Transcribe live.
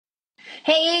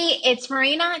Hey, it's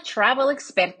Marina, travel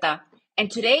experta,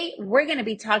 and today we're going to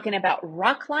be talking about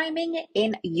rock climbing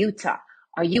in Utah.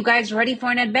 Are you guys ready for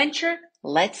an adventure?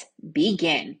 Let's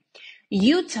begin.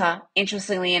 Utah,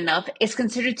 interestingly enough, is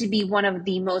considered to be one of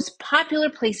the most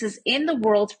popular places in the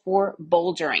world for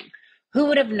bouldering. Who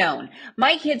would have known?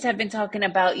 My kids have been talking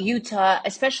about Utah,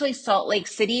 especially Salt Lake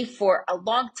City, for a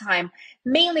long time,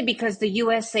 mainly because the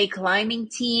USA climbing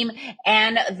team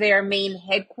and their main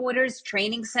headquarters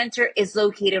training center is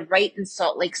located right in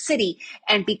Salt Lake City.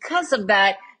 And because of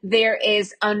that, there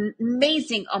is an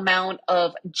amazing amount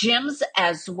of gyms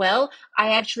as well.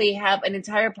 I actually have an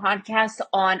entire podcast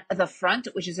on The Front,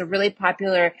 which is a really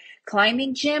popular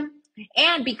climbing gym.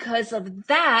 And because of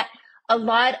that, a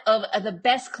lot of the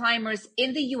best climbers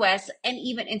in the US and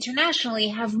even internationally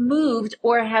have moved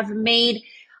or have made,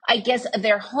 I guess,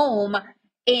 their home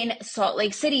in Salt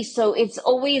Lake City. So it's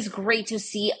always great to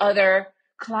see other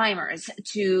climbers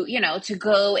to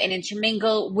go and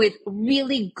intermingle with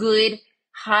really good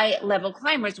high level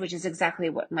climbers, which is exactly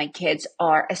what my kids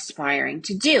are aspiring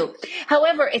to do.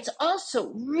 However, it's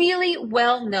also really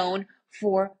well known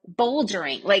for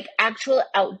bouldering, like actual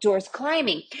outdoors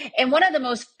climbing. And one of the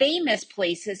most famous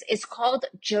places is called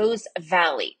Joe's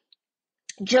Valley.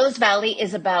 Joe's Valley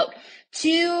is about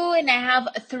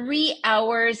 2.5, 3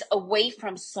 hours away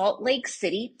from Salt Lake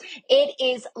City. It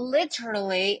is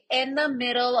literally in the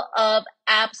middle of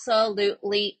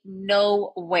absolutely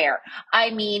nowhere. I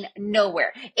mean,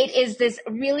 nowhere. It is this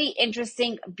really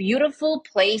interesting, beautiful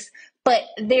place, but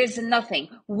there's nothing.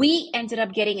 We ended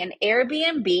up getting an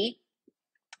Airbnb,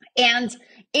 and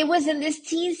it was in this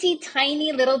teensy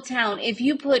tiny little town. If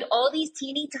you put all these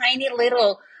teeny tiny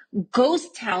little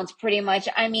ghost towns, pretty much,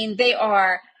 I mean, they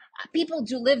are, people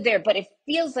do live there, but it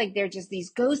feels like they're just these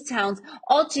ghost towns.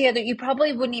 Altogether, you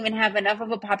probably wouldn't even have enough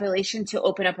of a population to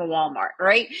open up a Walmart,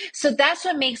 right? So that's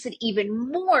what makes it even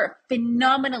more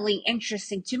phenomenally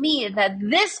interesting to me, that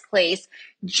this place,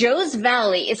 Joe's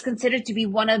Valley, is considered to be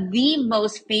one of the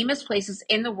most famous places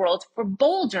in the world for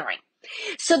bouldering.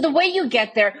 So the way you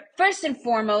get there, first and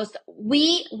foremost,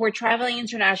 we were traveling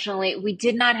internationally. We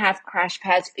did not have crash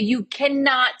pads. You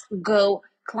cannot go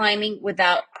climbing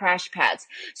without crash pads.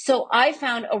 So I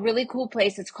found a really cool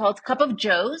place. It's called Cup of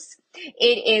Joe's.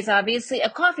 It is obviously a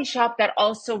coffee shop that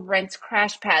also rents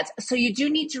crash pads. So you do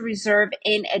need to reserve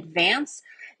in advance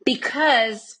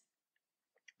because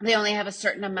they only have a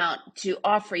certain amount to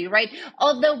offer you, right?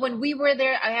 Although when we were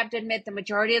there, I have to admit the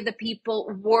majority of the people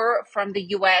were from the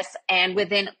US and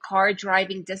within car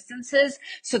driving distances.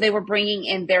 So they were bringing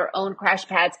in their own crash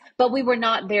pads, but we were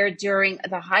not there during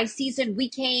the high season. We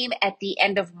came at the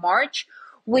end of March,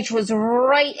 which was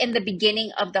right in the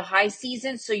beginning of the high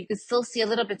season. So you could still see a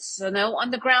little bit snow on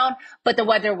the ground, but the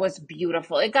weather was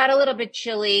beautiful. It got a little bit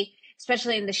chilly,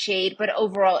 especially in the shade, but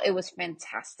overall it was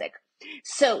fantastic.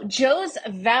 So Joe's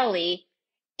Valley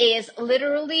is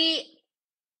literally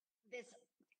this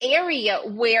area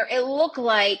where it looked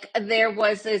like there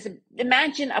was this,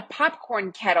 imagine a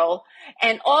popcorn kettle,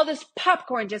 and all this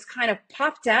popcorn just kind of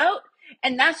popped out.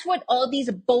 And that's what all these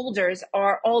boulders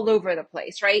are all over the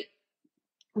place, right?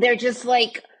 They're just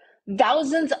like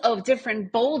thousands of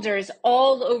different boulders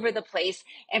all over the place.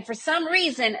 And for some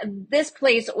reason, this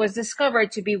place was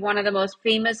discovered to be one of the most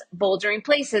famous bouldering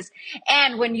places.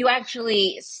 And when you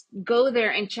actually go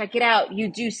there and check it out,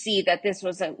 you do see that this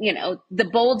was the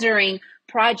bouldering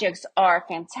projects are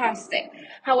fantastic.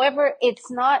 However,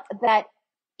 it's not that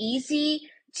easy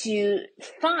to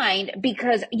find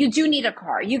because you do need a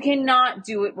car. You cannot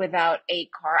do it without a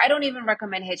car. I don't even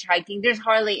recommend hitchhiking. There's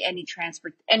hardly any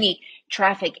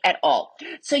traffic at all.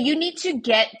 So you need to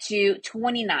get to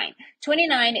 29.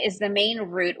 29 is the main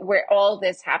route where all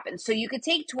this happens. So you could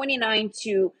take 29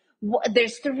 to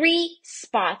there's three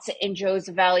spots in Joe's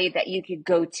Valley that you could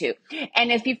go to. And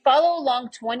if you follow along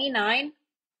 29,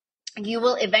 you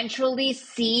will eventually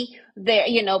see there,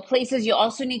 places. You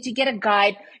also need to get a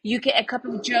guide. You get a Cup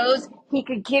of Joe's. He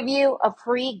could give you a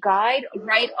free guide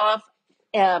right off,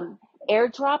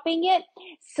 airdropping it.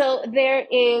 So there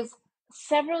is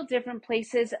several different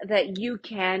places that you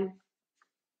can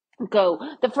go.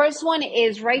 The first one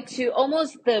is right to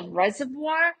almost the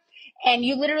reservoir. And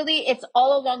you literally, it's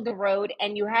all along the road,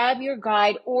 and you have your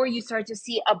guide, or you start to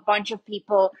see a bunch of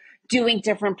people doing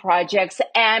different projects.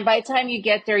 And by the time you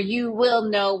get there, you will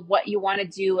know what you want to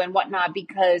do and whatnot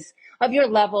because of your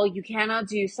level. You cannot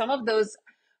do some of those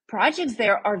projects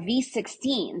there are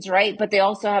V16s, right? But they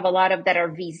also have a lot of that are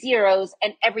V0s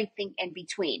and everything in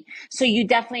between. So you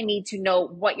definitely need to know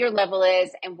what your level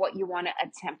is and what you want to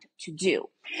attempt to do.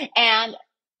 And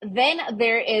then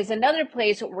there is another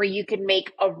place where you can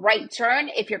make a right turn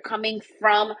if you're coming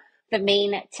from the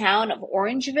main town of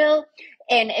Orangeville.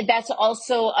 And that's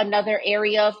also another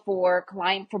area for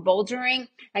bouldering.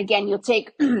 Again, you'll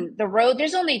take the road.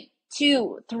 There's only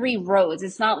two, three roads.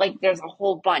 It's not like there's a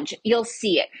whole bunch. You'll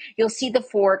see it. You'll see the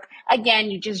fork.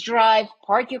 Again, you just drive,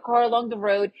 park your car along the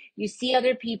road. You see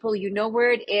other people. You know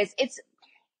where it is.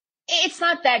 It's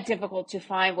not that difficult to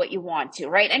find what you want to,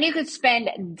 right? And you could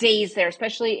spend days there,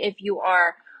 especially if you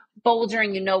are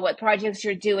bouldering, you know what projects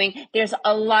you're doing. There's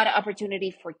a lot of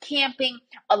opportunity for camping.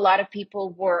 A lot of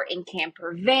people were in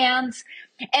camper vans.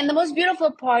 And the most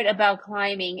beautiful part about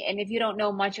climbing, and if you don't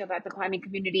know much about the climbing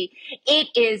community, it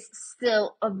is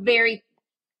still a very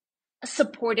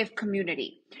supportive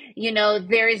community. You know,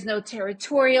 there is no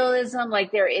territorialism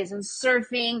like there is in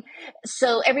surfing.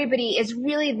 So everybody is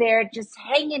really there just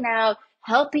hanging out,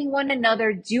 helping one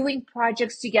another, doing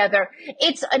projects together.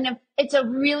 It's a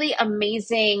really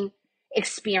amazing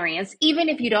experience. Even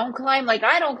if you don't climb, like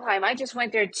I don't climb, I just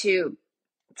went there to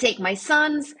take my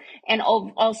sons and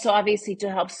also obviously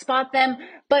to help spot them,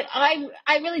 but I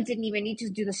really didn't even need to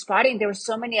do the spotting. There were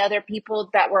so many other people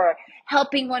that were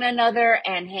helping one another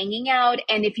and hanging out,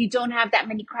 and if you don't have that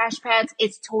many crash pads,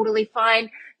 it's totally fine.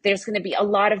 There's going to be a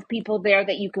lot of people there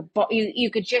that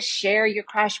you could just share your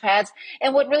crash pads.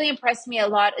 And what really impressed me a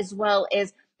lot as well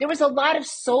is there was a lot of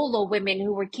solo women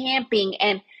who were camping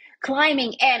and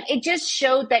climbing, and it just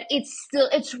showed that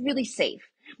it's really safe.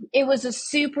 It was a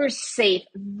super safe,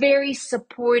 very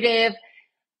supportive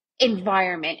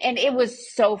environment, and it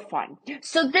was so fun.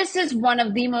 So this is one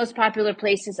of the most popular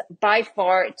places by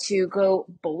far to go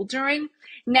bouldering.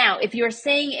 Now, if you're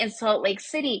staying in Salt Lake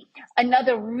City,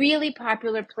 another really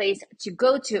popular place to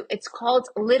go to, it's called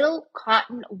Little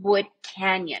Cottonwood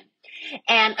Canyon.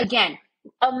 And again,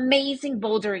 amazing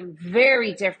bouldering,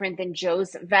 very different than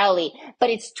Joe's Valley, but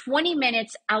it's 20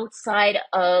 minutes outside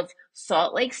of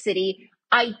Salt Lake City.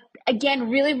 I, again,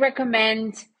 really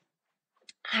recommend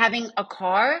having a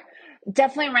car.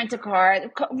 Definitely rent a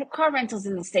car. Car rentals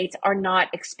in the States are not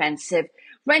expensive.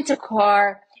 Rent a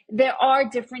car. There are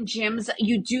different gyms.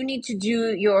 You do need to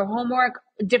do your homework.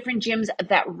 Different gyms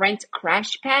that rent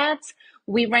crash pads.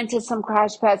 We rented some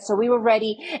crash pads, so we were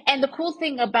ready. And the cool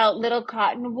thing about Little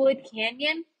Cottonwood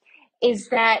Canyon is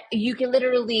that you can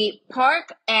literally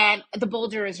park and the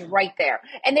boulder is right there.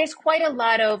 And there's quite a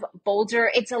lot of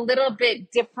boulder. It's a little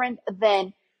bit different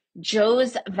than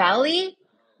Joe's Valley.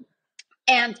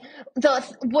 And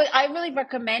what I really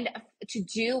recommend to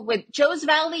do with Joe's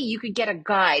Valley, you could get a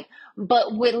guide,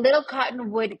 but with Little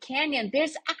Cottonwood Canyon,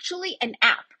 there's actually an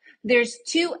app. There's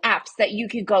two apps that you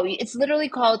could go. It's literally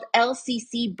called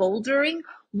LCC Bouldering.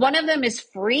 One of them is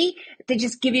free. They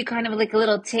just give you kind of like a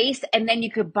little taste, and then you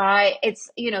could buy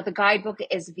the guidebook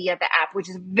is via the app, which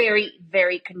is very,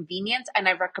 very convenient. And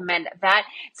I recommend that.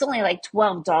 It's only like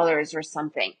 $12 or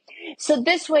something. So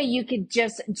this way you could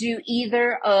just do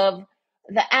either of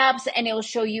the apps and it will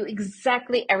show you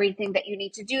exactly everything that you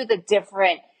need to do, the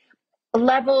different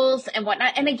levels and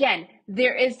whatnot. And again,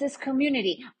 there is this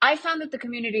community. I found that the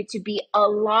community to be a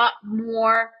lot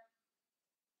more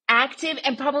active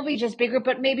and probably just bigger,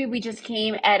 but maybe we just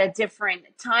came at a different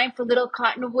time for Little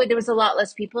Cottonwood. There was a lot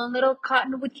less people in Little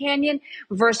Cottonwood Canyon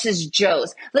versus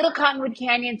Joe's. Little Cottonwood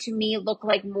Canyon to me looked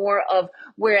like more of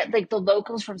where like the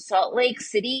locals from Salt Lake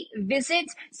City visit,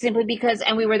 simply because,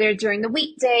 and we were there during the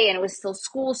weekday and it was still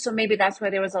school, so maybe that's why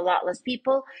there was a lot less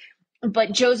people.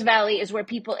 But Joe's Valley is where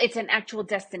it's an actual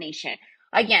destination.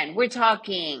 Again, we're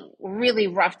talking really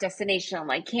rough destination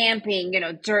like camping,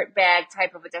 dirt bag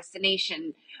type of a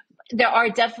destination. There are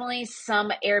definitely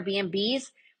some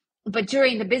Airbnbs, but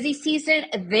during the busy season,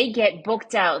 they get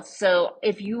booked out. So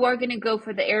if you are going to go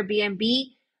for the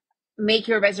Airbnb, make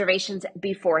your reservations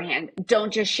beforehand.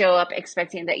 Don't just show up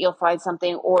expecting that you'll find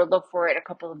something or look for it a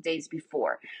couple of days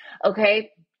before.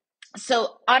 Okay.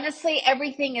 So honestly,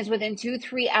 everything is within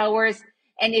 2-3 hours.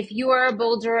 And if you are a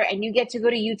boulderer and you get to go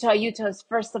to Utah, Utah is,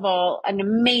 first of all, an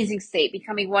amazing state,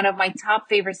 becoming one of my top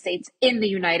favorite states in the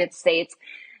United States.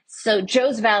 So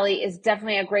Joe's Valley is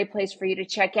definitely a great place for you to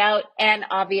check out. And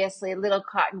obviously Little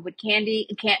Cottonwood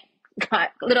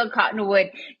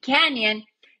Canyon,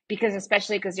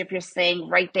 especially because if you're staying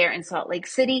right there in Salt Lake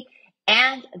City,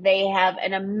 and they have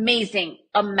an amazing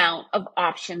amount of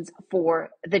options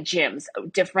for the gyms,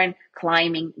 different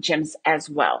climbing gyms as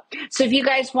well. So if you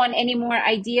guys want any more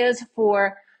ideas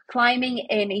for climbing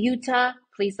in Utah,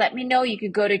 please let me know. You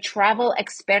could go to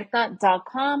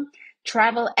travelexperta.com,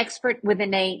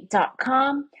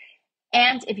 travelexpertwithan.com.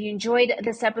 And if you enjoyed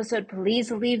this episode, please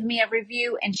leave me a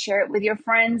review and share it with your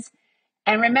friends.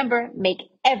 And remember, make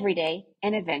every day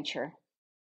an adventure.